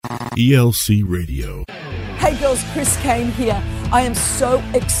ELC Radio. Hey girls, Chris Kane here. I am so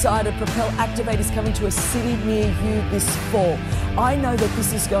excited. Propel Activate is coming to a city near you this fall. I know that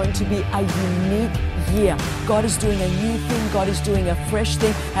this is going to be a unique year. God is doing a new thing. God is doing a fresh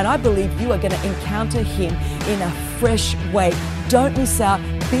thing. And I believe you are going to encounter Him in a fresh way. Don't miss out.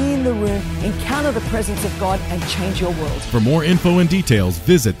 Be in the room, encounter the presence of God, and change your world. For more info and details,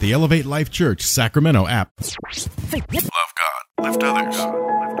 visit the Elevate Life Church Sacramento app. Love God. Lift others.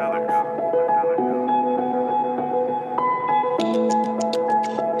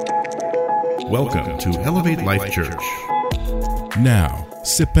 Welcome to Elevate Life Church. Now,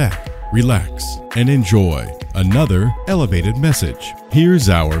 sit back, relax, and enjoy another elevated message. Here's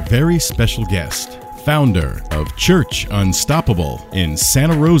our very special guest, founder of Church Unstoppable in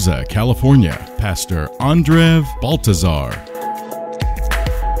Santa Rosa, California, Pastor Andrev Baltazar.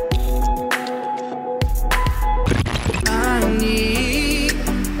 I need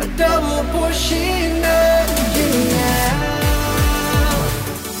a double portion of you now.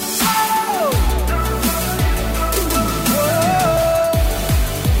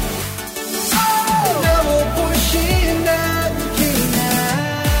 Double portion of you now.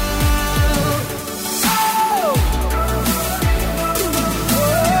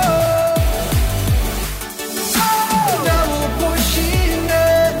 Double portion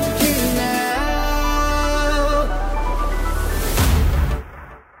of you now.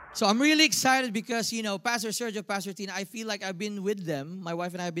 So I'm really excited because, Pastor Sergio, Pastor Tina, I feel like I've been with them. My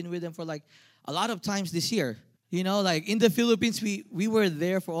wife and I have been with them for like a lot of times this year. Like in the Philippines, we were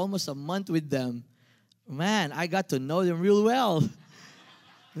there for almost a month with them. Man, I got to know them real well.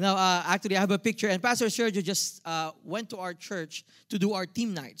 Now, actually, I have a picture. And Pastor Sergio just went to our church to do our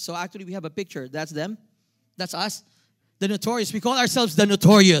team night. So actually, we have a picture. That's them. That's us. The Notorious. We call ourselves the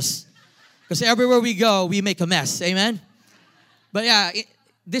Notorious. Because everywhere we go, we make a mess. Amen? But yeah,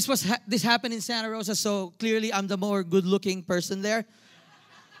 this happened in Santa Rosa. So clearly, I'm the more good-looking person there.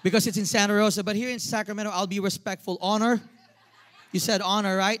 Because it's in Santa Rosa. But here in Sacramento, I'll be respectful. Honor. You said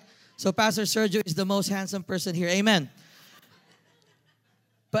honor, right? So Pastor Sergio is the most handsome person here. Amen.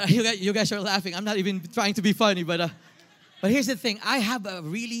 But you guys are laughing. I'm not even trying to be funny. But here's the thing. I have a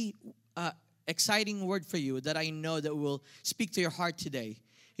really exciting word for you that I know that will speak to your heart today.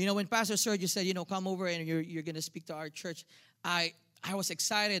 When Pastor Sergio said, come over and you're going to speak to our church, I was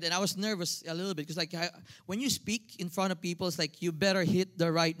excited and I was nervous a little bit because when you speak in front of people, it's like you better hit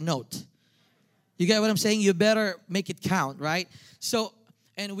the right note. You get what I'm saying? You better make it count, right? So,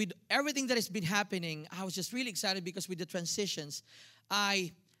 and with everything that has been happening, I was just really excited because with the transitions,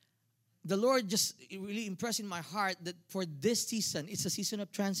 the Lord just really impressed in my heart that for this season, it's a season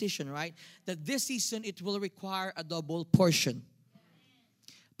of transition, right? That this season, it will require a double portion.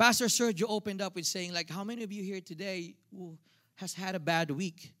 Pastor Sergio opened up with saying, how many of you here today who has had a bad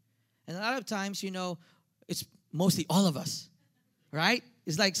week? And a lot of times, it's mostly all of us, right?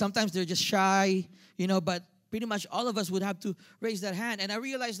 It's like sometimes they're just shy, but pretty much all of us would have to raise that hand. And I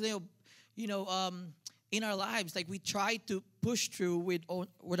realized, in our lives, we try to push through with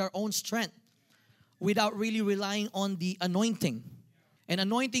our own strength without really relying on the anointing. And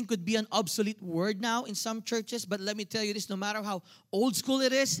anointing could be an obsolete word now in some churches, but let me tell you this, no matter how old school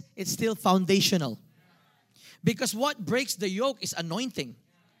it is, it's still foundational. Because what breaks the yoke is anointing.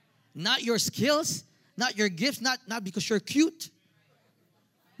 Not your skills, not your gifts, not because you're cute.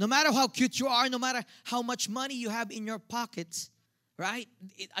 No matter how cute you are, no matter how much money you have in your pockets, right?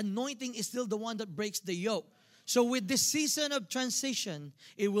 Anointing is still the one that breaks the yoke. So with this season of transition,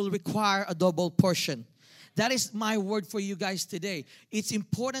 it will require a double portion. That is my word for you guys today. It's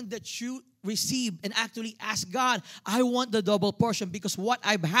important that you receive and actually ask God, I want the double portion because what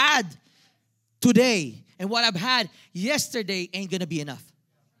I've had today and what I've had yesterday ain't going to be enough.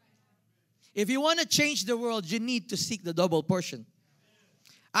 If you want to change the world, you need to seek the double portion.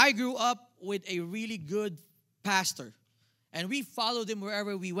 I grew up with a really good pastor, and we followed him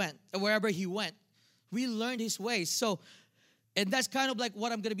wherever he went. We learned his ways. And that's kind of like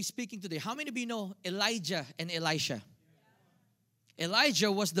what I'm going to be speaking today. How many of you know Elijah and Elisha?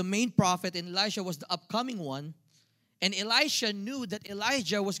 Elijah was the main prophet, and Elisha was the upcoming one. And Elisha knew that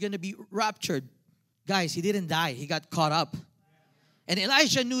Elijah was going to be raptured. Guys, he didn't die. He got caught up. And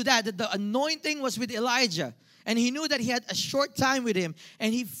Elisha knew that the anointing was with Elijah. And he knew that he had a short time with him.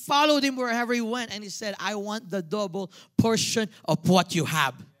 And he followed him wherever he went. And he said, I want the double portion of what you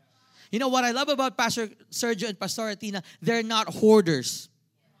have. You know what I love about Pastor Sergio and Pastor Tina? They're not hoarders.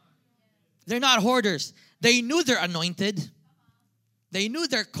 They're not hoarders. They knew they're anointed. They knew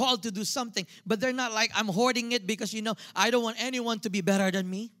they're called to do something. But they're not like, I'm hoarding it because, I don't want anyone to be better than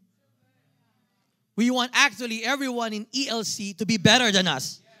me. We want actually everyone in ELC to be better than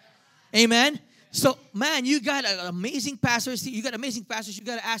us. Amen. So, man, you got amazing pastors. You got amazing pastors. You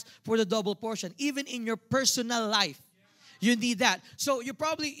got to ask for the double portion. Even in your personal life, you need that. So,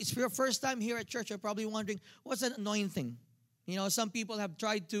 it's your first time here at church. You're probably wondering, what's an anointing? You know, some people have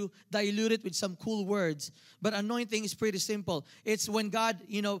tried to dilute it with some cool words, but anointing is pretty simple. It's when God,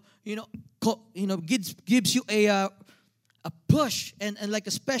 gives you a push and like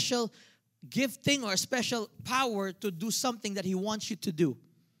a special gifting or a special power to do something that He wants you to do,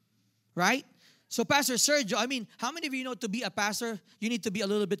 right? So, Pastor Sergio, how many of you know to be a pastor, you need to be a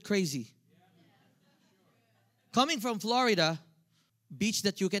little bit crazy? Coming from Florida, beach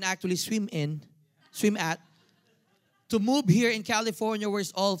that you can actually swim at, to move here in California where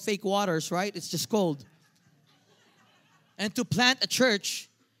it's all fake waters, right? It's just cold. And to plant a church,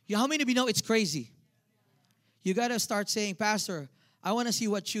 how many of you know it's crazy? You got to start saying, Pastor, I want to see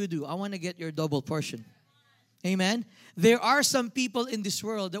what you do. I want to get your double portion. Amen? There are some people in this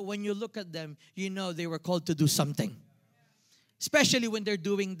world that when you look at them, you know they were called to do something. Especially when they're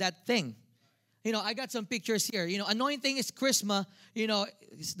doing that thing. I got some pictures here. Anointing is charisma.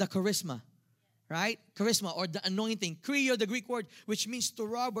 It's the charisma. Right? Charisma or the anointing. Kreo, the Greek word, which means to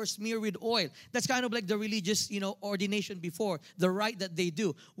rub or smear with oil. That's kind of like the religious, ordination before. The rite that they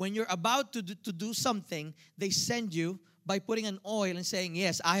do. When you're about to do something, they send you by putting an oil and saying,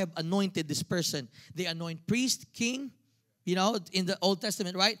 yes, I have anointed this person. They anoint priest, king, in the Old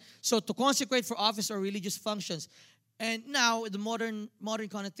Testament, right? So to consecrate for office or religious functions. And now the modern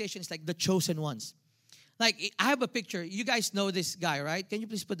connotation is like the chosen ones. Like, I have a picture. You guys know this guy, right? Can you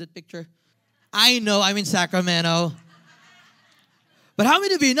please put that picture? I know, I'm in Sacramento. But how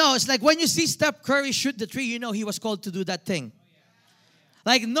many of you know, it's like when you see Steph Curry shoot the three, you know he was called to do that thing.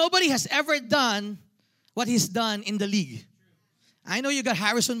 Like, nobody has ever done what he's done in the league. I know you got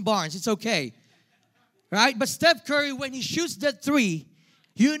Harrison Barnes. It's okay. Right? But Steph Curry, when he shoots that three,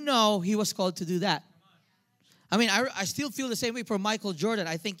 you know he was called to do that. I still feel the same way for Michael Jordan.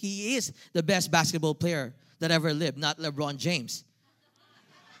 I think he is the best basketball player that ever lived, not LeBron James.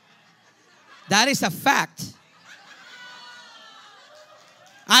 That is a fact.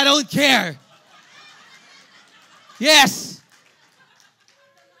 I don't care. Yes.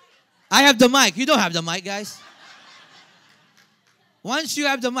 I have the mic. You don't have the mic, guys. Once you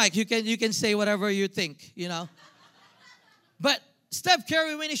have the mic, you can say whatever you think, But Steph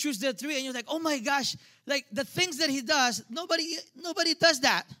Curry, when he shoots the three, and you're like, oh my gosh, like the things that he does, nobody does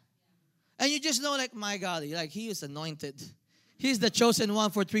that. And you just know, like, my God, like he is anointed. He's the chosen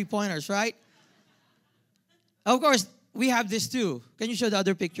one for 3-pointers, right? Of course, we have this too. Can you show the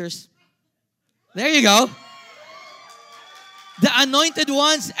other pictures? There you go. The anointed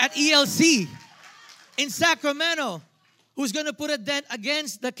ones at ELC in Sacramento. Who's going to put a dent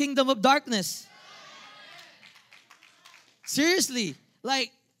against the kingdom of darkness? Seriously.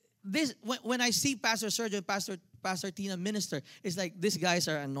 Like this, when I see Pastor Sergio and Pastor Tina minister, it's like these guys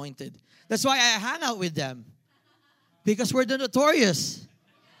are anointed. That's why I hang out with them. Because we're the notorious.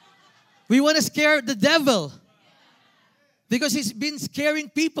 We want to scare the devil. Because he's been scaring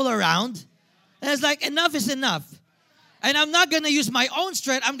people around. And it's like, enough is enough. And I'm not going to use my own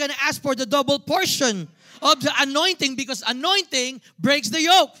strength. I'm going to ask for the double portion of the anointing, because anointing breaks the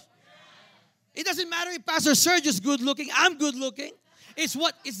yoke. It doesn't matter if Pastor Sergio is good looking, I'm good looking. It's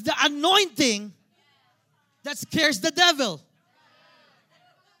the anointing that scares the devil.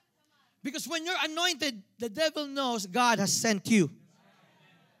 Because when you're anointed, the devil knows God has sent you.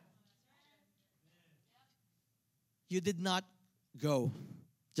 You did not go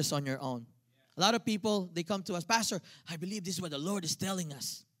just on your own. A lot of people, they come to us, Pastor, I believe this is what the Lord is telling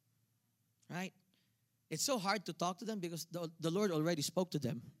us. Right? It's so hard to talk to them because the Lord already spoke to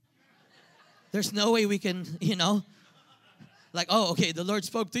them. There's no way we can, like, oh, okay, the Lord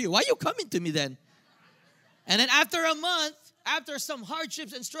spoke to you. Why are you coming to me then? And then after a month, after some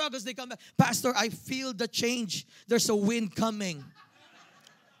hardships and struggles, they come back, Pastor, I feel the change. There's a wind coming.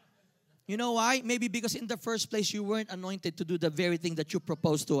 You know why? Maybe because in the first place, you weren't anointed to do the very thing that you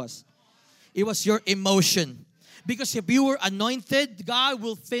proposed to us. It was your emotion. Because if you were anointed, God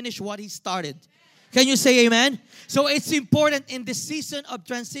will finish what He started. Can you say amen? So it's important in this season of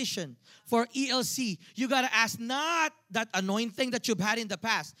transition for ELC. You got to ask not that anointing that you've had in the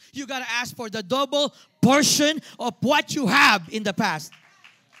past. You got to ask for the double portion of what you have in the past.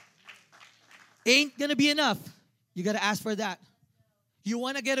 Ain't going to be enough. You got to ask for that. You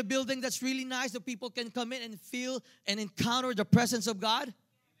want to get a building that's really nice that people can come in and feel and encounter the presence of God?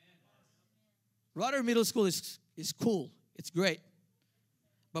 Rudder Middle School is cool. It's great.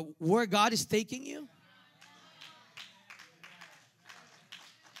 But where God is taking you,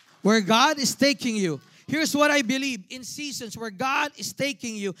 Here's what I believe. In seasons where God is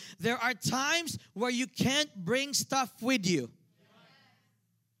taking you, there are times where you can't bring stuff with you.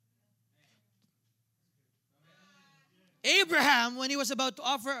 Abraham, when he was about to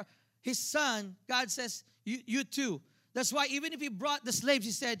offer his son, God says, you too. That's why even if he brought the slaves,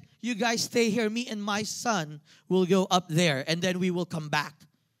 he said, you guys stay here. Me and my son will go up there, and then we will come back.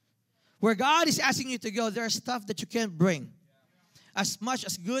 Where God is asking you to go, there are stuff that you can't bring. As much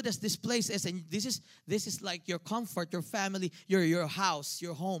as good as this place is, and this is like your comfort, your family, your house,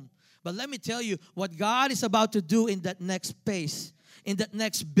 your home. But let me tell you, what God is about to do in that next space, in that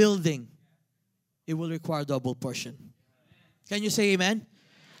next building, it will require double portion. Can you say amen?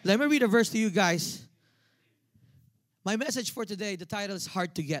 Let me read a verse to you guys. My message for today, the title is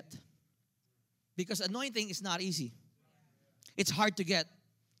Hard to Get. Because anointing is not easy. It's hard to get.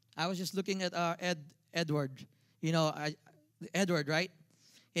 I was just looking at Edward. You know, Edward, right?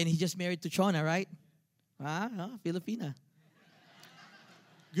 And he just married to Chona, right? Filipina.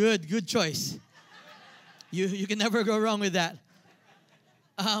 Good choice. You can never go wrong with that.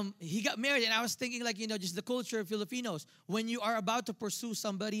 He got married, and I was thinking, like, just the culture of Filipinos. When you are about to pursue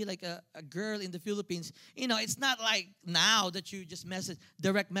somebody, like a girl in the Philippines, it's not like now that you just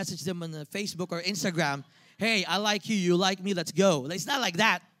direct message them on Facebook or Instagram. Hey, I like you, you like me, let's go. It's not like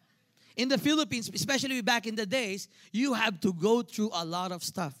that. In the Philippines, especially back in the days, you have to go through a lot of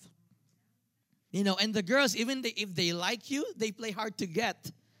stuff. And the girls, even if they like you, they play hard to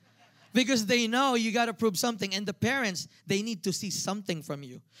get. Because they know you got to prove something. And the parents, they need to see something from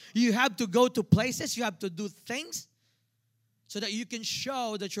you. You have to go to places. You have to do things so that you can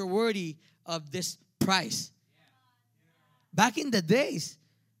show that you're worthy of this prize. Back in the days,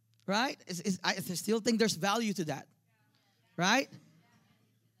 right? I still think there's value to that. Right?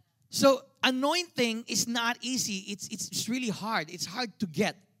 So anointing is not easy. It's really hard. It's hard to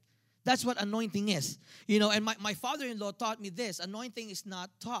get. That's what anointing is. And my father-in-law taught me this. Anointing is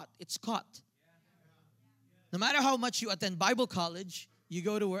not taught, it's caught. No matter how much you attend Bible college, you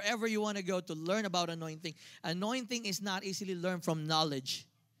go to wherever you want to go to learn about anointing. Anointing is not easily learned from knowledge.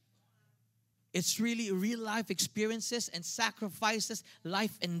 It's really real life experiences and sacrifices,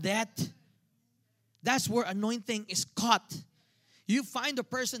 life and death. That's where anointing is caught. You find a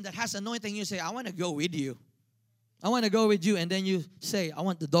person that has anointing, you say, I want to go with you. I want to go with you. And then you say, I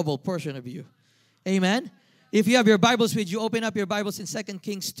want the double portion of you. Amen? If you have your Bibles with you, open up your Bibles in 2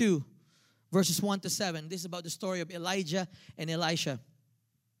 Kings 2, verses 1 to 7. This is about the story of Elijah and Elisha.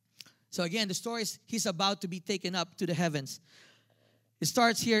 So again, the story is he's about to be taken up to the heavens. It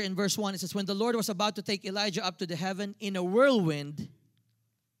starts here in verse 1. It says, when the Lord was about to take Elijah up to the heaven in a whirlwind,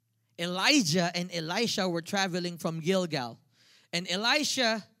 Elijah and Elisha were traveling from Gilgal. And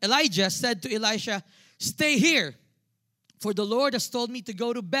Elijah said to Elisha, stay here, for the Lord has told me to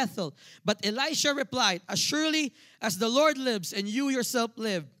go to Bethel. But Elisha replied, as surely as the Lord lives and you yourself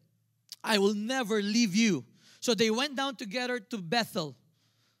live, I will never leave you. So they went down together to Bethel.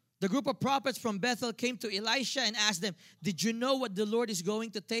 The group of prophets from Bethel came to Elisha and asked them, did you know what the Lord is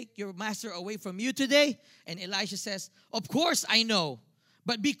going to take your master away from you today? And Elisha says, of course I know,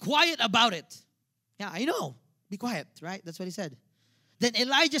 but be quiet about it. Yeah, I know. Be quiet, right? That's what he said. Then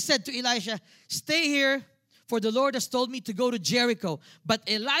Elijah said to Elisha, stay here, for the Lord has told me to go to Jericho. But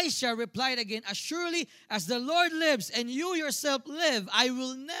Elisha replied again, as surely as the Lord lives and you yourself live, I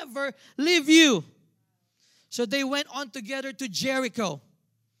will never leave you. So they went on together to Jericho.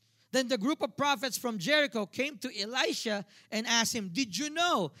 Then the group of prophets from Jericho came to Elisha and asked him, did you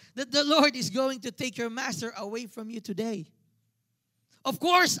know that the Lord is going to take your master away from you today? Of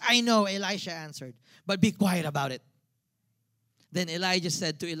course I know, Elisha answered, but be quiet about it. Then Elijah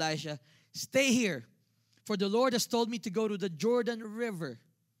said to Elisha, stay here, for the Lord has told me to go to the Jordan River.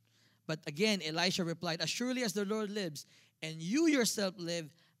 But again, Elisha replied, as surely as the Lord lives and you yourself live,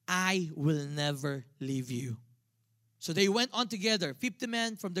 I will never leave you. So they went on together. 50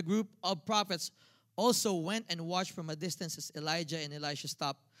 men from the group of prophets also went and watched from a distance as Elijah and Elisha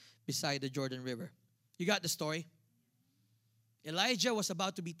stopped beside the Jordan River. You got the story? Elijah was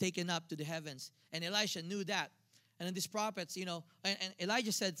about to be taken up to the heavens, and Elisha knew that. And then these prophets, and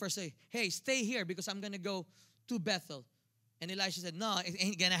Elijah said first, hey, stay here because I'm going to go to Bethel. And Elisha said, no, it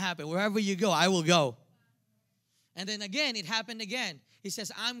ain't going to happen. Wherever you go, I will go. And then again, it happened again. He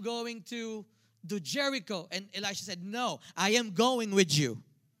says, I'm going to Jericho. And Elisha said, no, I am going with you.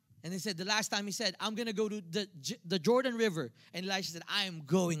 And he said, the last time he said, I'm going to go to the Jordan River. And Elisha said, I am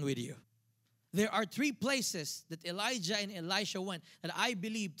going with you. There are 3 places that Elijah and Elisha went that I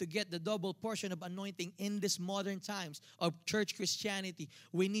believe to get the double portion of anointing in this modern times of church Christianity,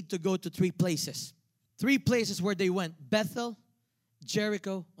 we need to go to 3 places. 3 places where they went, Bethel,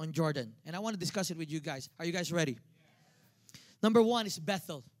 Jericho on Jordan. And I want to discuss it with you guys. Are you guys ready? Number one is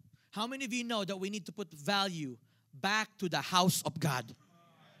Bethel. How many of you know that we need to put value back to the house of God?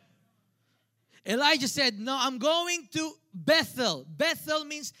 Elijah said, no, I'm going to Bethel. Bethel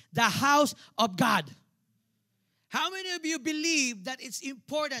means the house of God. How many of you believe that it's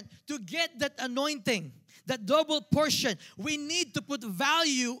important to get that anointing, that double portion? We need to put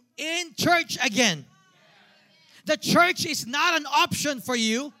value in church again. The church is not an option for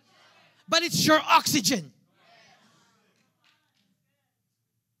you, but it's your oxygen.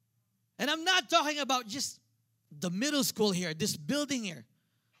 And I'm not talking about just the middle school here, this building here.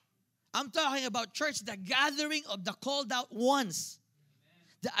 I'm talking about church, the gathering of the called out ones,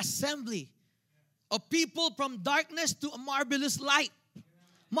 the assembly of people from darkness to a marvelous light.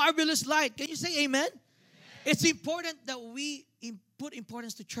 Marvelous light. Can you say amen? It's important that we put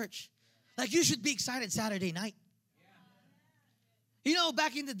importance to church. Like you should be excited Saturday night. You know,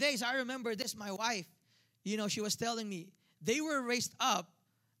 back in the days, I remember this, my wife, you know, she was telling me, they were raised up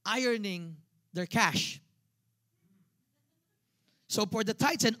ironing their cash. So for the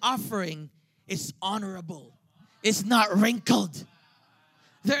tithes and offering, it's honorable. It's not wrinkled.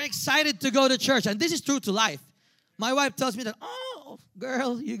 They're excited to go to church. And this is true to life. My wife tells me that, oh,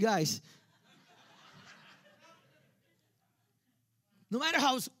 girl, you guys. No matter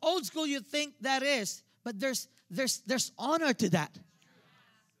how old school you think that is, but there's honor to that.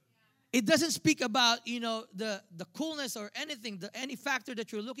 It doesn't speak about, you know, the coolness or anything, any factor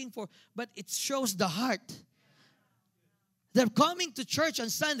that you're looking for, but it shows the heart. They're coming to church on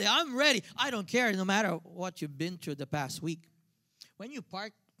Sunday. I'm ready. I don't care no matter what you've been through the past week. When you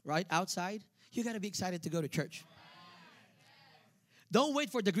park right outside, you got to be excited to go to church. Don't wait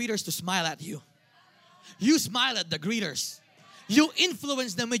for the greeters to smile at you. You smile at the greeters. You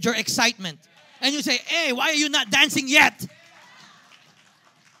influence them with your excitement. And you say, hey, why are you not dancing yet?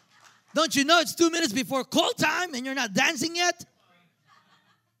 Don't you know it's 2 minutes before call time and you're not dancing yet?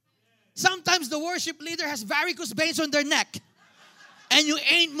 Sometimes the worship leader has varicose veins on their neck and you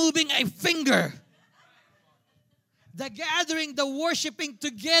ain't moving a finger. The gathering, the worshiping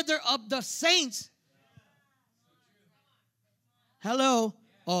together of the saints. Hello?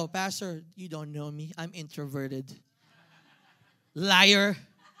 Oh, Pastor, you don't know me. I'm introverted. Liar.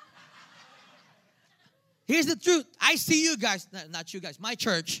 Here's the truth. I see you guys, not you guys, my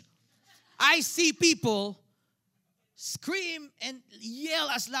church. I see people scream and yell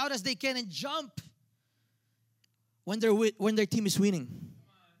as loud as they can and jump when their team is winning.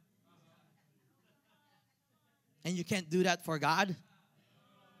 And you can't do that for God.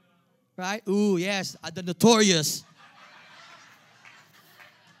 Right? Ooh, yes, the notorious.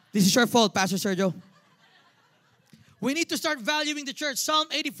 This is your fault, Pastor Sergio. We need to start valuing the church. Psalm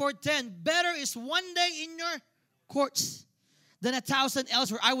 84:10. Better is one day in your courts than 1,000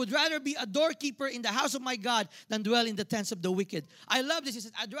 elsewhere. I would rather be a doorkeeper in the house of my God than dwell in the tents of the wicked. I love this. He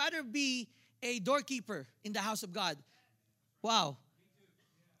says, I'd rather be a doorkeeper in the house of God. Wow.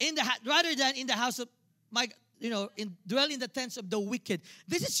 Rather than in the house of my, dwell in the tents of the wicked.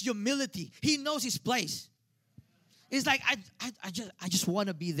 This is humility. He knows his place. It's like, I just want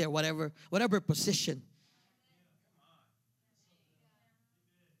to be there, whatever position.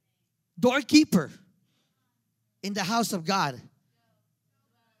 Doorkeeper in the house of God.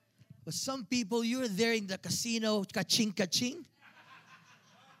 But some people, you're there in the casino, ka-ching.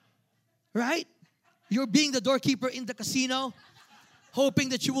 Right? You're being the doorkeeper in the casino, hoping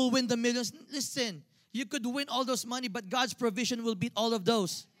that you will win the millions. Listen, you could win all those money, but God's provision will beat all of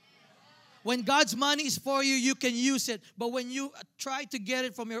those. When God's money is for you, you can use it. But when you try to get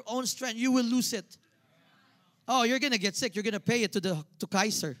it from your own strength, you will lose it. Oh, you're going to get sick. You're going to pay it to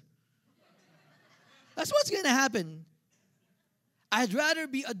Kaiser. That's what's going to happen. I'd rather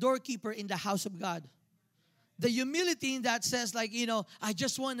be a doorkeeper in the house of God. The humility in that says I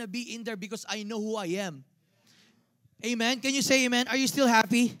just want to be in there because I know who I am. Amen. Can you say amen? Are you still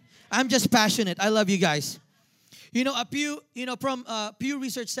happy? I'm just passionate. I love you guys. From Pew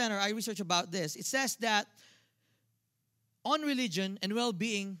Research Center, I researched about this. It says that on religion and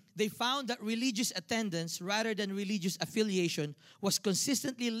well-being, they found that religious attendance rather than religious affiliation was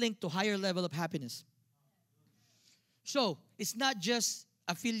consistently linked to higher level of happiness. So, it's not just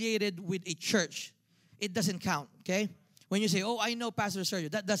affiliated with a church. It doesn't count, okay? When you say, oh, I know Pastor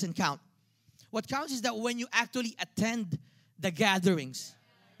Sergio, that doesn't count. What counts is that when you actually attend the gatherings,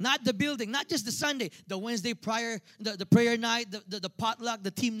 not the building, not just the Sunday, the Wednesday prior, the prayer night, the potluck,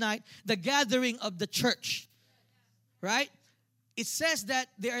 the team night, the gathering of the church, right? It says that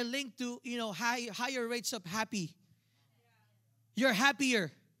they are linked to, higher rates of happy. You're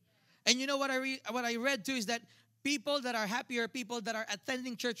happier. And you know what I read too is that People that are happier, people that are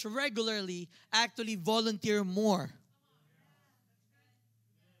attending church regularly, actually volunteer more.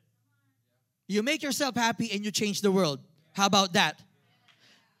 You make yourself happy and you change the world. How about that?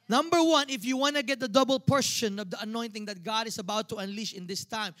 Number one, if you want to get the double portion of the anointing that God is about to unleash in this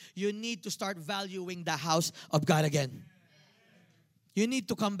time, you need to start valuing the house of God again. You need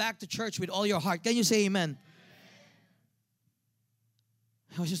to come back to church with all your heart. Can you say amen?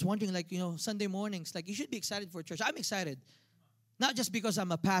 I was just wondering, like, Sunday mornings, like, you should be excited for church. I'm excited. Not just because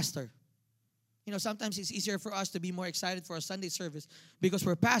I'm a pastor. Sometimes it's easier for us to be more excited for a Sunday service because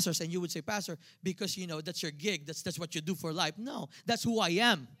we're pastors. And you would say, Pastor, because, that's your gig. That's what you do for life. No, that's who I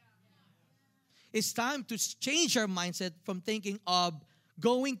am. It's time to change our mindset from thinking of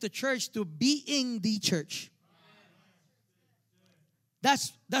going to church to being the church.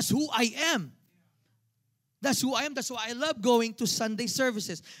 That's who I am. That's who I am. That's why I love going to Sunday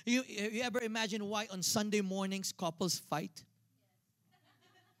services. You ever imagine why on Sunday mornings couples fight?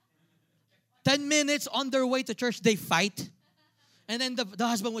 10 minutes on their way to church, they fight. And then the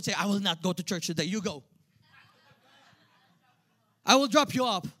husband would say, I will not go to church today. You go. I will drop you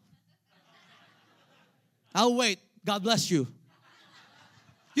off. I'll wait. God bless you.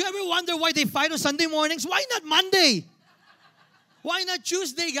 You ever wonder why they fight on Sunday mornings? Why not Monday? Why not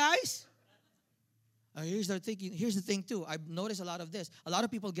Tuesday, guys? Here's the thing too. I've noticed a lot of this. A lot of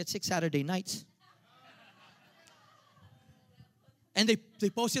people get sick Saturday nights. And they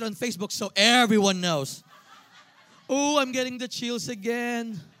post it on Facebook so everyone knows. Oh, I'm getting the chills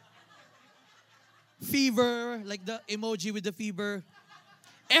again. Fever, like the emoji with the fever.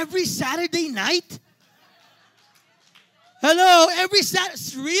 Every Saturday night? Hello, every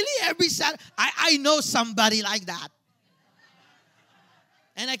Saturday. Really? Every Saturday? I know somebody like that.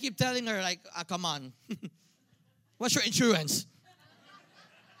 And I keep telling her, like, come on. What's your insurance?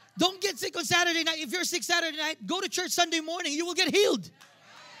 Don't get sick on Saturday night. If you're sick Saturday night, go to church Sunday morning. You will get healed.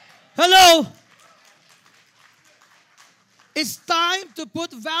 Hello? It's time to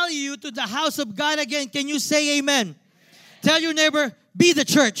put value to the house of God again. Can you say amen? Tell your neighbor, be the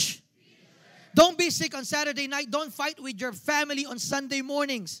church. Don't be sick on Saturday night. Don't fight with your family on Sunday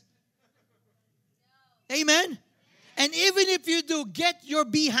mornings. Amen? And even if you do, get your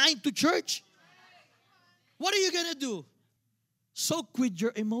behind to church. What are you going to do? Soak with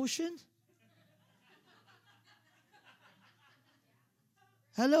your emotion?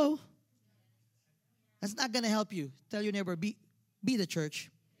 Hello? That's not going to help you. Tell your neighbor, be the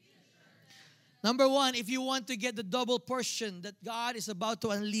church. Number one, if you want to get the double portion that God is about to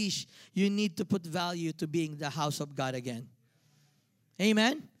unleash, you need to put value to being the house of God again.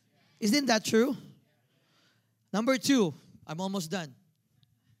 Amen? Isn't that true? Number two, I'm almost done.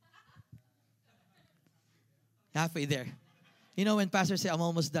 Halfway there. When pastors say, I'm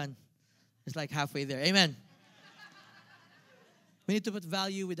almost done, it's like halfway there. Amen. We need to put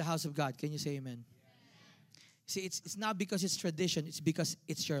value with the house of God. Can you say amen? See, it's not because it's tradition. It's because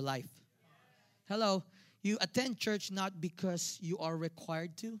it's your life. Hello. You attend church not because you are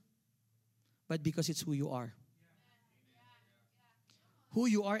required to, but because it's who you are. Who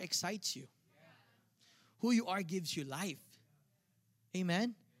you are excites you. Who you are gives you life.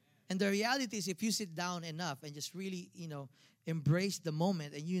 Amen? And the reality is, if you sit down enough and just really, embrace the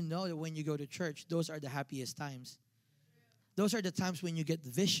moment, and you know that when you go to church, those are the happiest times. Those are the times when you get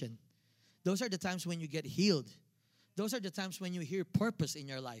vision. Those are the times when you get healed. Those are the times when you hear purpose in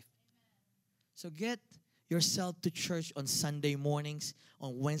your life. So get yourself to church on Sunday mornings,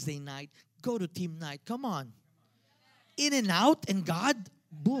 on Wednesday night. Go to team night. Come on. In and out, and God,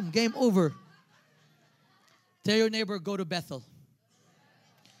 boom, game over. Tell your neighbor, go to Bethel.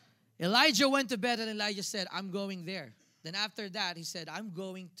 Elijah went to bed, and Elijah said, I'm going there. Then after that, he said, I'm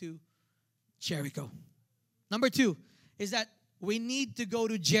going to Jericho. Number two is that we need to go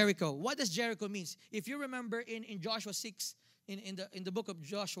to Jericho. What does Jericho mean? If you remember in Joshua 6, in the book of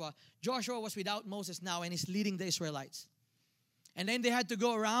Joshua, Joshua was without Moses now, and he's leading the Israelites. And then they had to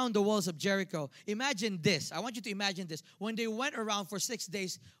go around the walls of Jericho. Imagine this. I want you to imagine this. When they went around for 6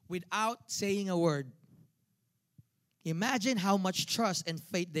 days without saying a word, imagine how much trust and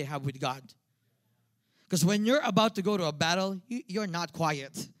faith they have with God. Because when you're about to go to a battle, you're not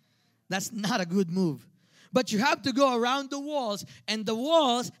quiet. That's not a good move. But you have to go around the walls, and the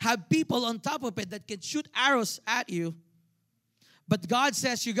walls have people on top of it that can shoot arrows at you. But God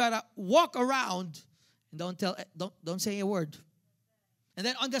says you gotta walk around and don't say a word. And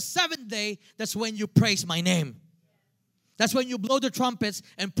then on the seventh day, that's when you praise my name. That's when you blow the trumpets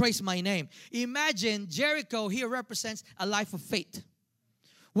and praise my name. Imagine Jericho here represents a life of faith,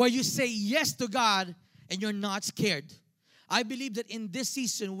 where you say yes to God and you're not scared. I believe that in this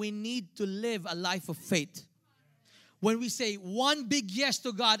season, we need to live a life of faith. when we say one big yes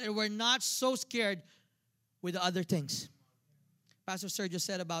to God and we're not so scared with the other things. Pastor Sergio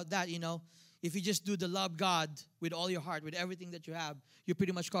said about that, if you just do the love God with all your heart, with everything that you have, you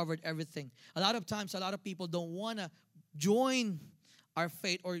pretty much covered everything. A lot of times, a lot of people don't want to join our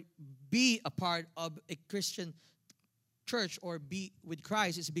faith or be a part of a Christian church or be with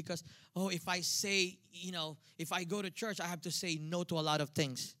Christ. It's because, if I say, if I go to church, I have to say no to a lot of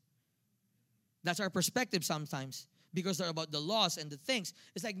things. That's our perspective sometimes because they're about the laws and the things.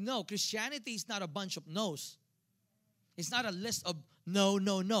 It's like, no, Christianity is not a bunch of no's. It's not a list of no,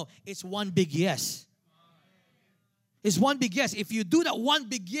 no, no. It's one big yes. It's one big yes. If you do that one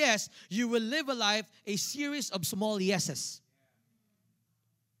big yes, you will live a life, a series of small yeses.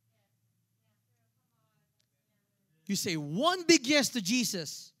 You say one big yes to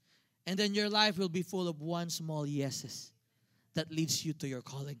Jesus, and then your life will be full of one small yeses that leads you to your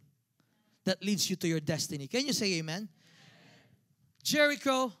calling, that leads you to your destiny. Can you say amen?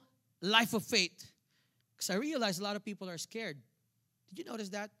 Jericho, life of faith. Because I realize a lot of people are scared. Did you notice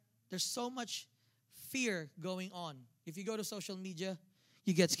that? There's so much fear going on. If you go to social media,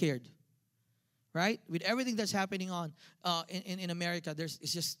 you get scared. Right? With everything that's happening on in America,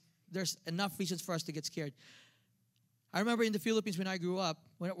 there's enough reasons for us to get scared. I remember in the Philippines when I grew up,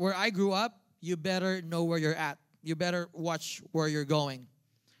 where I grew up, you better know where you're at. You better watch where you're going.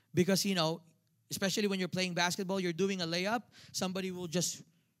 Because, especially when you're playing basketball, you're doing a layup, somebody will just,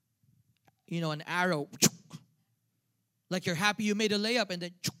 an arrow. Like you're happy you made a layup and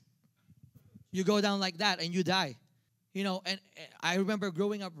then you go down like that and you die. And I remember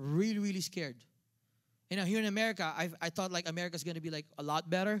growing up really, really scared. Here in America, I thought like America's going to be like a lot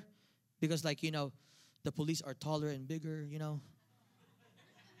better because like, the police are taller and bigger, You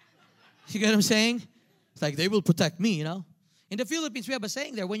get what I'm saying? It's like they will protect me, In the Philippines, we have a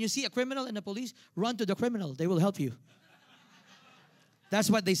saying there. When you see a criminal and the police, run to the criminal. They will help you. That's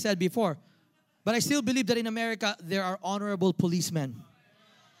what they said before. But I still believe that in America, there are honorable policemen.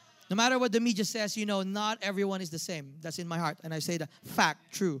 No matter what the media says, not everyone is the same. That's in my heart. And I say that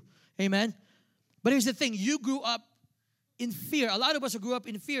fact, true. Amen? But here's the thing. You grew up in fear. A lot of us grew up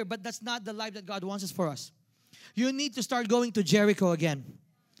in fear, but that's not the life that God wants us for us. You need to start going to Jericho again.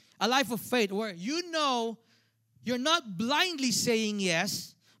 A life of faith where you're not blindly saying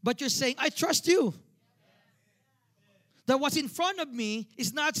yes, but you're saying, I trust you. That what's in front of me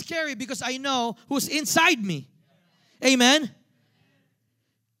is not scary because I know who's inside me. Amen?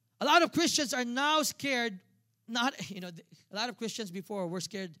 A lot of Christians are now scared, a lot of Christians before were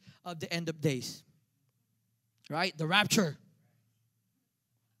scared of the end of days. Right? The rapture.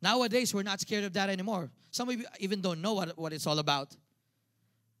 Nowadays, we're not scared of that anymore. Some of you even don't know what it's all about.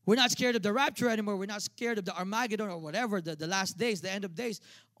 We're not scared of the rapture anymore. We're not scared of the Armageddon or whatever, the last days, the end of days.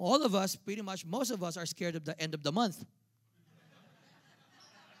 All of us, pretty much, most of us are scared of the end of the month.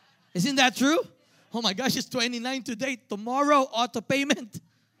 Isn't that true? Oh my gosh, it's 29 today. Tomorrow, auto payment.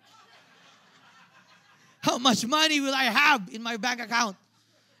 How much money will I have in my bank account?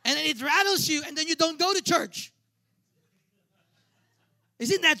 And then it rattles you, and then you don't go to church.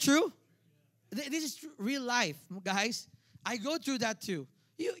 Isn't that true? This is real life, guys. I go through that too.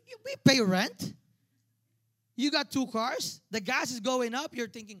 We pay rent. You got 2 cars. The gas is going up. You're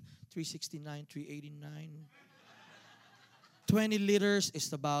thinking, 369, 389. 20 liters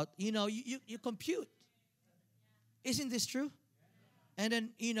is about, you compute. Isn't this true? And then,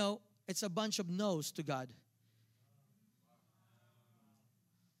 it's a bunch of no's to God.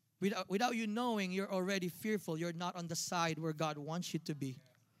 Without you knowing, you're already fearful. You're not on the side where God wants you to be.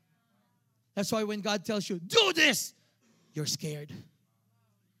 That's why when God tells you, do this, you're scared.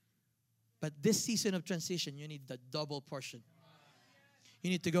 But this season of transition, you need the double portion. You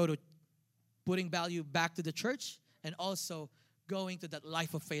need to go to putting value back to the church and also going to that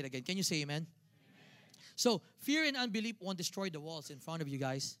life of faith again. Can you say amen? So, fear and unbelief won't destroy the walls in front of you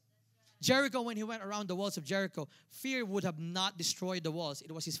guys. Jericho, when he went around the walls of Jericho, fear would have not destroyed the walls.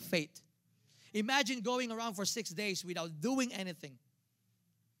 It was his faith. Imagine going around for 6 days without doing anything.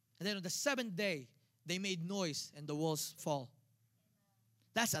 And then on the 7th day, they made noise and the walls fall.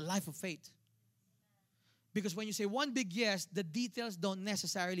 That's a life of faith. Because when you say one big yes, the details don't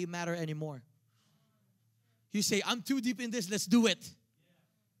necessarily matter anymore. You say, I'm too deep in this, let's do it.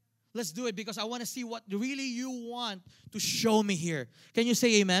 Let's do it because I want to see what really you want to show me here. Can you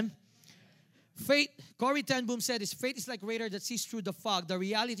say amen? Faith, Corrie ten Boom said, faith is like radar that sees through the fog, the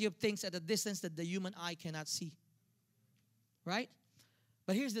reality of things at a distance that the human eye cannot see. Right?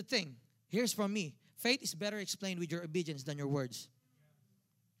 But here's the thing. Here's from me. Faith is better explained with your obedience than your words.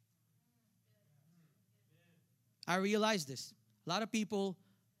 I realize this. A lot of people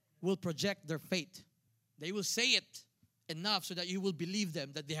will project their faith. They will say it enough so that you will believe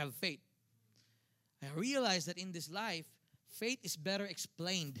them that they have faith. I realized that in this life, faith is better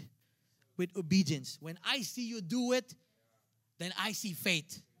explained with obedience. When I see you do it, then I see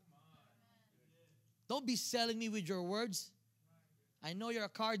faith. Don't be selling me with your words. I know you're a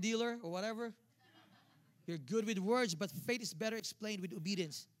car dealer or whatever. You're good with words, but faith is better explained with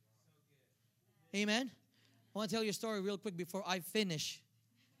obedience. Amen? I want to tell you a story real quick before I finish.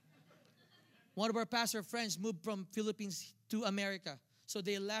 One of our pastor friends moved from Philippines to America. So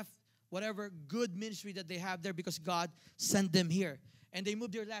they left whatever good ministry that they have there because God sent them here. And they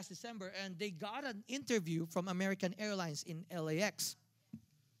moved here last December, and they got an interview from American Airlines in LAX.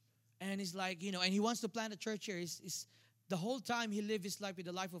 And he's like, and he wants to plant a church here. He's the whole time he lived his life with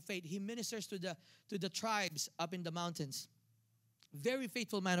the life of faith, he ministers to the tribes up in the mountains. Very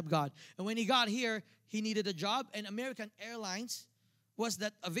faithful man of God. And when he got here, he needed a job, and American Airlines was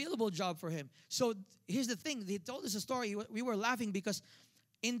that available job for him. So here's the thing. He told us a story. We were laughing because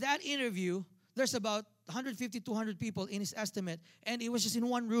in that interview, there's about 150, 200 people in his estimate, and it was just in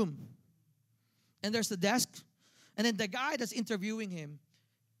one room. And there's the desk, and then the guy that's interviewing him,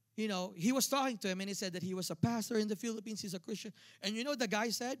 he was talking to him, and he said that he was a pastor in the Philippines, he's a Christian. And the guy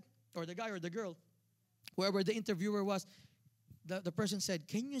said, or the guy or the girl, whoever the interviewer was, the person said,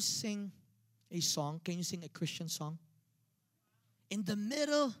 can you sing a song? Can you sing a Christian song? In the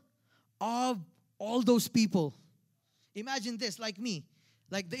middle of all those people. Imagine this, like me.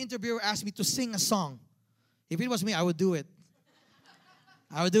 Like the interviewer asked me to sing a song. If it was me, I would do it.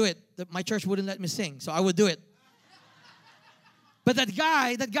 I would do it. My church wouldn't let me sing, so I would do it. But that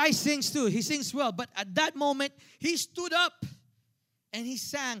guy sings too. He sings well. But at that moment, he stood up and he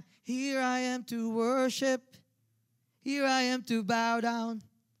sang, here I am to worship. Here I am to bow down.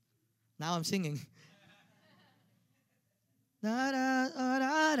 Now I'm singing. Da, da, da,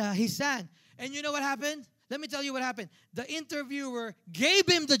 da, da. He sang. And you know what happened? Let me tell you what happened. The interviewer gave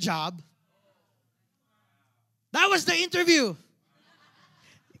him the job. That was the interview.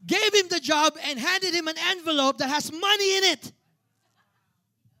 Gave him the job and handed him an envelope that has money in it.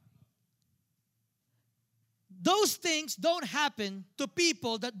 Those things don't happen to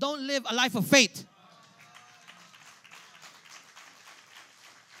people that don't live a life of faith.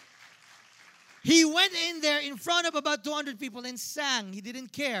 He went in there in front of about 200 people and sang. He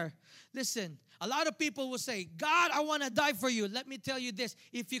didn't care. Listen, a lot of people will say, God, I want to die for you. Let me tell you this.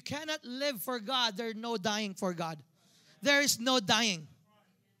 If you cannot live for God, there's no dying for God. There is no dying.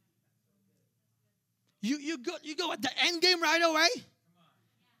 You go at the end game right away.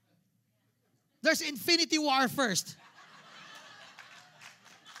 There's infinity war first.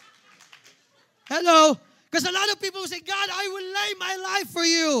 Hello? Because a lot of people will say, God, I will lay my life for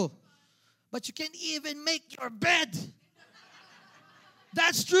you. But you can't even make your bed.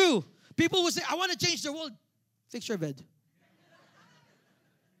 That's true. People will say, I want to change the world. Fix your bed.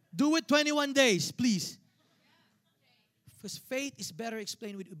 Do it 21 days, please. Because faith is better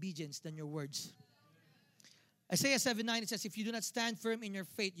explained with obedience than your words. Isaiah 7:9, it says, if you do not stand firm in your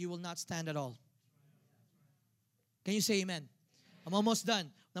faith, you will not stand at all. Can you say amen? I'm almost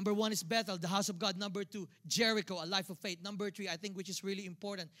done. Number 1 is Bethel, the house of God. Number 2, Jericho, a life of faith. Number 3, I think which is really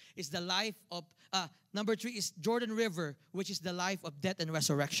important, is the life of, number 3 is Jordan River, which is the life of death and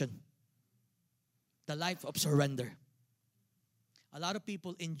resurrection. The life of surrender. A lot of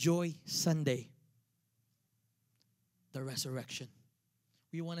people enjoy Sunday, the resurrection.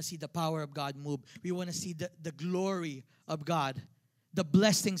 We want to see the power of God move. We want to see the glory of God, the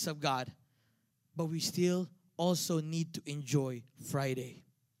blessings of God. But we still also need to enjoy Friday.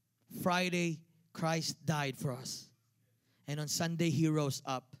 Friday, Christ died for us. And on Sunday, He rose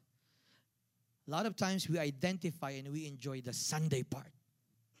up. A lot of times we identify and we enjoy the Sunday part.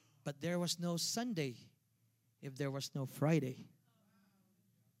 But there was no Sunday if there was no Friday.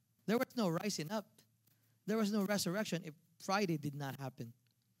 There was no rising up. There was no resurrection if Friday did not happen.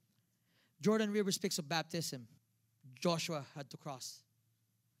 Jordan River speaks of baptism. Joshua had to cross.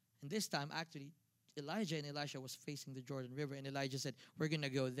 And this time, actually, Elijah and Elisha was facing the Jordan River, and Elijah said, we're going to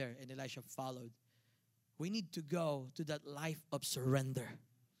go there, and Elisha followed. We need to go to that life of surrender,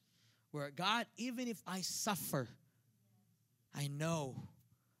 where God, even if I suffer, I know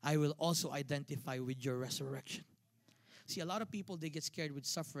I will also identify with your resurrection. See, a lot of people, they get scared with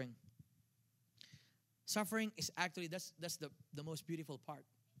suffering. Suffering is actually, that's the most beautiful part.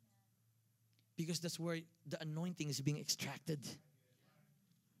 Because that's where the anointing is being extracted.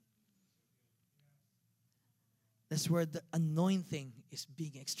 That's where the anointing is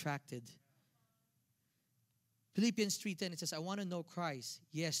being extracted. Philippians 3:10, it says, I want to know Christ.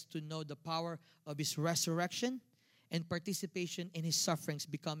 Yes, to know the power of His resurrection and participation in His sufferings,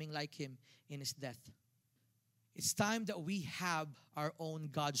 becoming like Him in His death. It's time that we have our own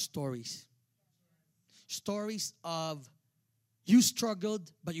God stories. Stories of you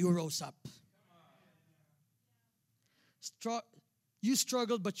struggled, but you rose up. You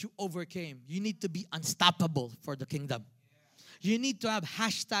struggled, but you overcame. You need to be unstoppable for the kingdom. You need to have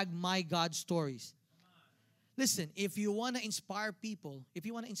hashtag my God stories. Listen, if you want to inspire people,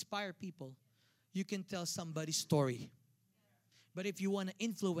 you can tell somebody's story. But if you want to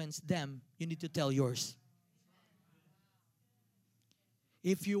influence them, you need to tell yours.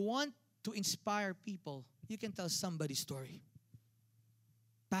 If you want to inspire people, you can tell somebody's story.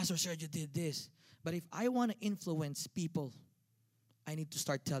 Pastor Sergio did this. But if I want to influence people, I need to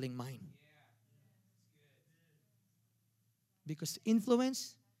start telling mine. Because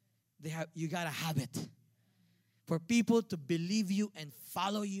influence, you got to have it. For people to believe you and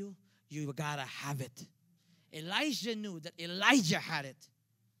follow you, you got to have it. Elijah knew that Elijah had it.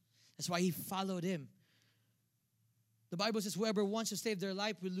 That's why he followed him. The Bible says, whoever wants to save their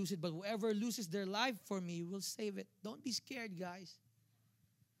life will lose it, but whoever loses their life for me will save it. Don't be scared, guys.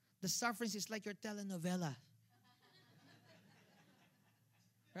 The suffering is like your telenovela.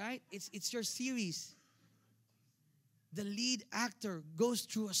 Right? It's your series. The lead actor goes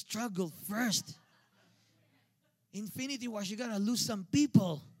through a struggle first. Infinity Wars, you gotta lose some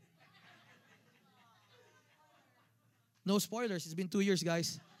people. No spoilers. It's been 2 years,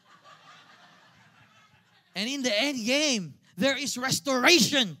 guys. And in the end game, there is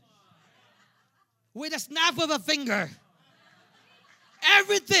restoration. With a snap of a finger.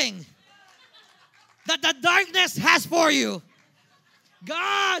 Everything that the darkness has for you,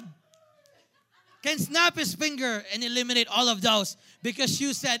 God can snap His finger and eliminate all of those because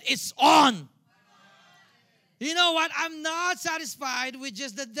you said it's on. You know what? I'm not satisfied with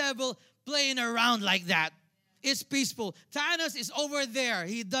just the devil playing around like that. It's peaceful. Thanos is over there.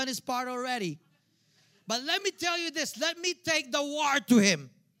 He done his part already. But let me tell you this. Let me take the war to him.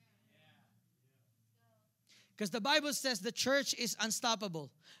 Because the Bible says the church is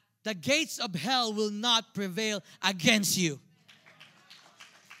unstoppable. The gates of hell will not prevail against you.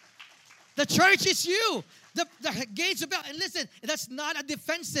 The church is you. The gates of hell. And listen, that's not a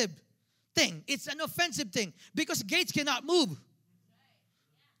defensive thing. It's an offensive thing. Because gates cannot move.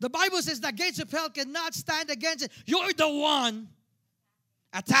 The Bible says the gates of hell cannot stand against it. You're the one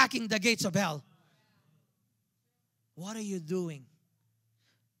attacking the gates of hell. What are you doing?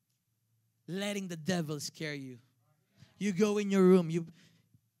 Letting the devil scare you. You go in your room. You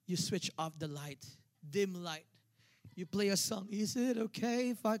switch off the light. Dim light. You play a song. Is it okay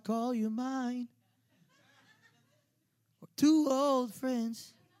if I call you mine? Or two old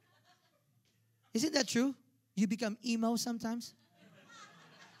friends. Isn't that true? You become emo sometimes.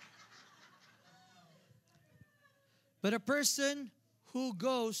 But a person who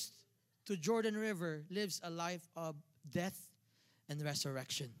goes to Jordan River lives a life of death and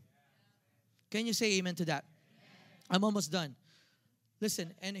resurrection. Can you say amen to that? I'm almost done.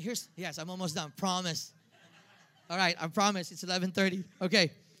 Listen, and yes, I'm almost done. Promise. All right, I promise. It's 11:30.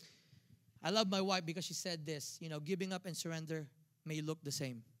 Okay. I love my wife because she said this. Giving up and surrender may look the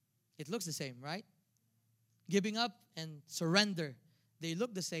same. It looks the same, right? Giving up and surrender, they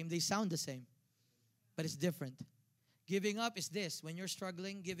look the same. They sound the same. But it's different. Giving up is this. When you're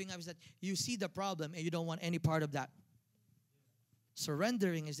struggling, giving up is that you see the problem and you don't want any part of that.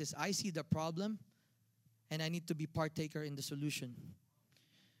 Surrendering is this. I see the problem and I need to be partaker in the solution.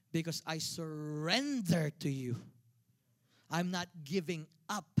 Because I surrender to you. I'm not giving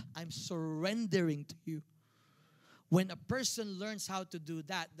up. I'm surrendering to you. When a person learns how to do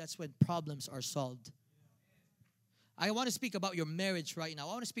that, that's when problems are solved. I want to speak about your marriage right now.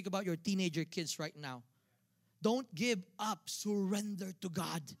 I want to speak about your teenager kids right now. Don't give up. Surrender to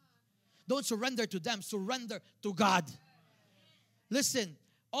God. Don't surrender to them. Surrender to God. Listen,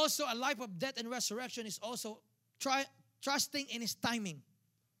 also a life of death and resurrection is also trusting in His timing.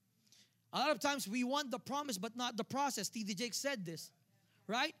 A lot of times we want the promise but not the process. T.D. Jakes said this,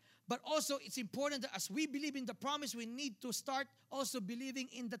 right? But also it's important that as we believe in the promise, we need to start also believing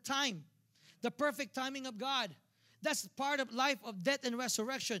in the time. The perfect timing of God. That's part of life of death and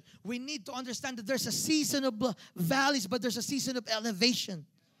resurrection. We need to understand that there's a season of valleys, but there's a season of elevation.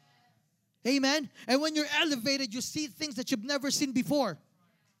 Amen? And when you're elevated, you see things that you've never seen before.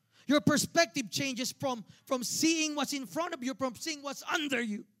 Your perspective changes from seeing what's in front of you, from seeing what's under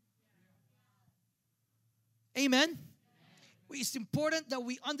you. Amen? It's important that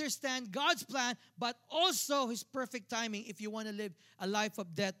we understand God's plan, but also His perfect timing if you want to live a life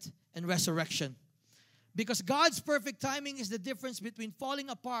of death and resurrection. Because God's perfect timing is the difference between falling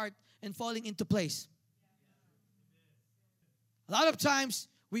apart and falling into place. A lot of times,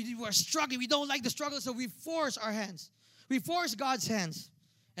 We're struggling. We don't like the struggle, so we force our hands. We force God's hands,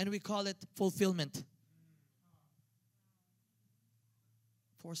 and we call it fulfillment.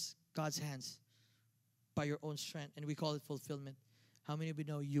 Force God's hands by your own strength, and we call it fulfillment. How many of you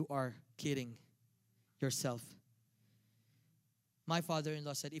know you are kidding yourself? My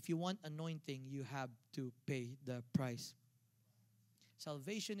father-in-law said, if you want anointing, you have to pay the price.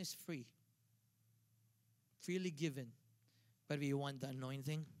 Salvation is free, freely given. But if you want the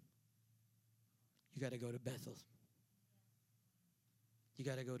anointing, you got to go to Bethel. You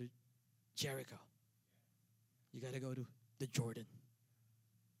got to go to Jericho. You got to go to the Jordan.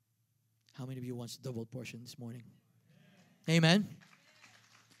 How many of you wants double portion this morning? Amen.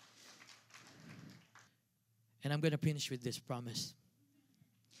 And I'm going to finish with this promise.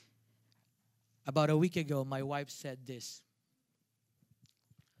 About a week ago, my wife said this.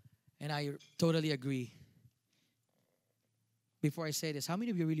 And I totally agree. Before I say this, how many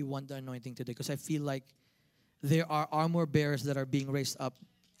of you really want the anointing today? Because I feel like there are armor bearers that are being raised up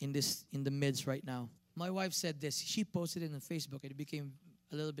in the midst right now. My wife said this. She posted it on Facebook. It became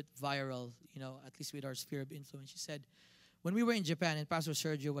a little bit viral, at least with our sphere of influence. She said, when we were in Japan, and Pastor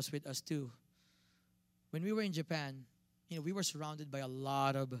Sergio was with us too. When we were in Japan, we were surrounded by a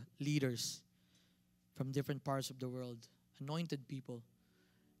lot of leaders from different parts of the world, anointed people.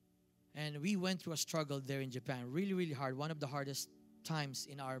 And we went through a struggle there in Japan, really, really hard, one of the hardest times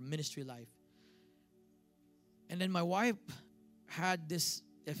in our ministry life. And then my wife had this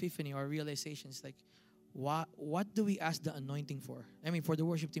epiphany or realization. It's like, what do we ask the anointing for? I mean, for the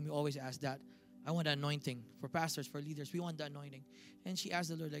worship team, we always ask that. I want the anointing. For pastors, for leaders, we want the anointing. And she asked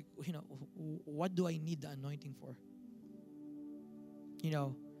the Lord, like, what do I need the anointing for?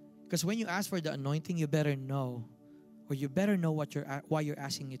 Because when you ask for the anointing, you better know, or you better know why you're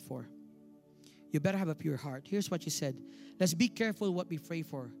asking it for. You better have a pure heart. Here's what she said. Let's be careful what we pray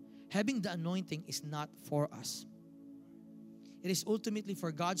for. Having the anointing is not for us. It is ultimately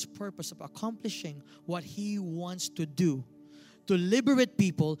for God's purpose of accomplishing what He wants to do. To liberate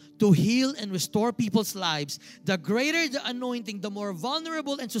people, to heal and restore people's lives. The greater the anointing, the more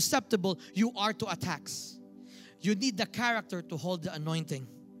vulnerable and susceptible you are to attacks. You need the character to hold the anointing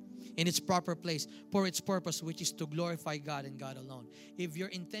in its proper place for its purpose, which is to glorify God and God alone. If your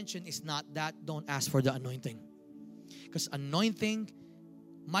intention is not that, don't ask for the anointing. Because anointing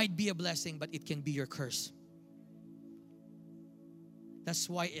might be a blessing, but it can be your curse. That's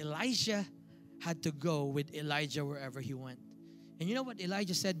why Elijah had to go with Elijah wherever he went. And you know what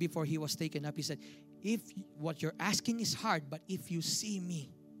Elijah said before he was taken up? He said, if what you're asking is hard, but if you see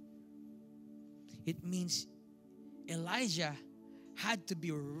me, it means Elijah had to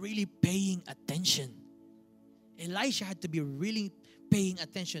be really paying attention. Elisha had to be really paying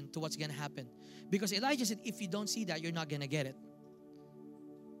attention to what's going to happen. Because Elijah said, if you don't see that, you're not going to get it.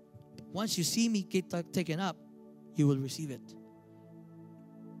 Once you see me get taken up, you will receive it.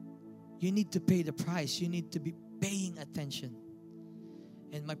 You need to pay the price. You need to be paying attention.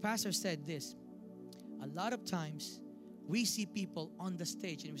 And my pastor said this. A lot of times, we see people on the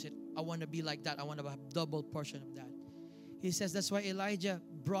stage and we say, I want to be like that. I want to have double portion of that. He says that's why Elijah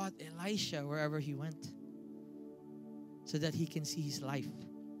brought Elisha wherever he went. So that he can see his life.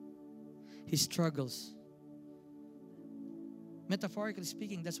 His struggles. Metaphorically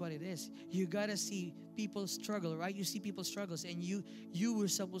speaking, that's what it is. You got to see people struggle, right? You see people's struggles and you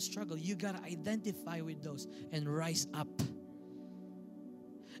yourself will struggle. You got to identify with those and rise up.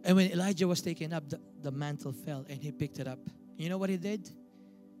 And when Elijah was taken up, the mantle fell and he picked it up. You know what he did?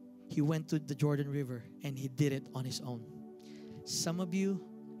 He went to the Jordan River and he did it on his own. Some of you,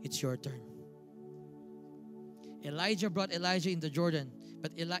 it's your turn. Elijah brought Elijah in the Jordan,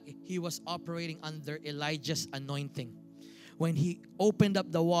 but he was operating under Elijah's anointing. When he opened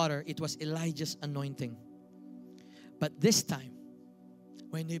up the water, it was Elijah's anointing. But this time,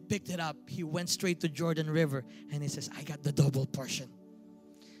 when he picked it up, he went straight to Jordan River and he says, I got the double portion.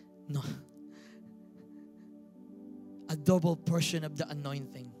 No. A double portion of the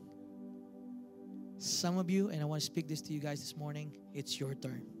anointing. Some of you, and I want to speak this to you guys this morning, it's your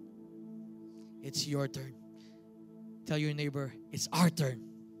turn. It's your turn. Tell your neighbor, it's our turn.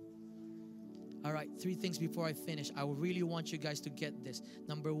 All right, 3 things before I finish. I really want you guys to get this.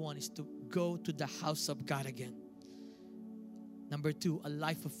 Number 1 is to go to the house of God again. Number 2, a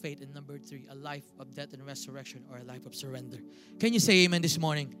life of faith. And number 3, a life of death and resurrection, or a life of surrender. Can you say amen this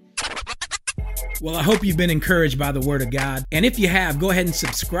morning? Well, I hope you've been encouraged by the Word of God. And if you have, go ahead and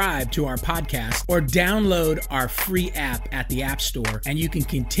subscribe to our podcast or download our free app at the App Store, and you can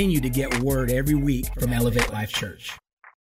continue to get Word every week from Elevate Life Church.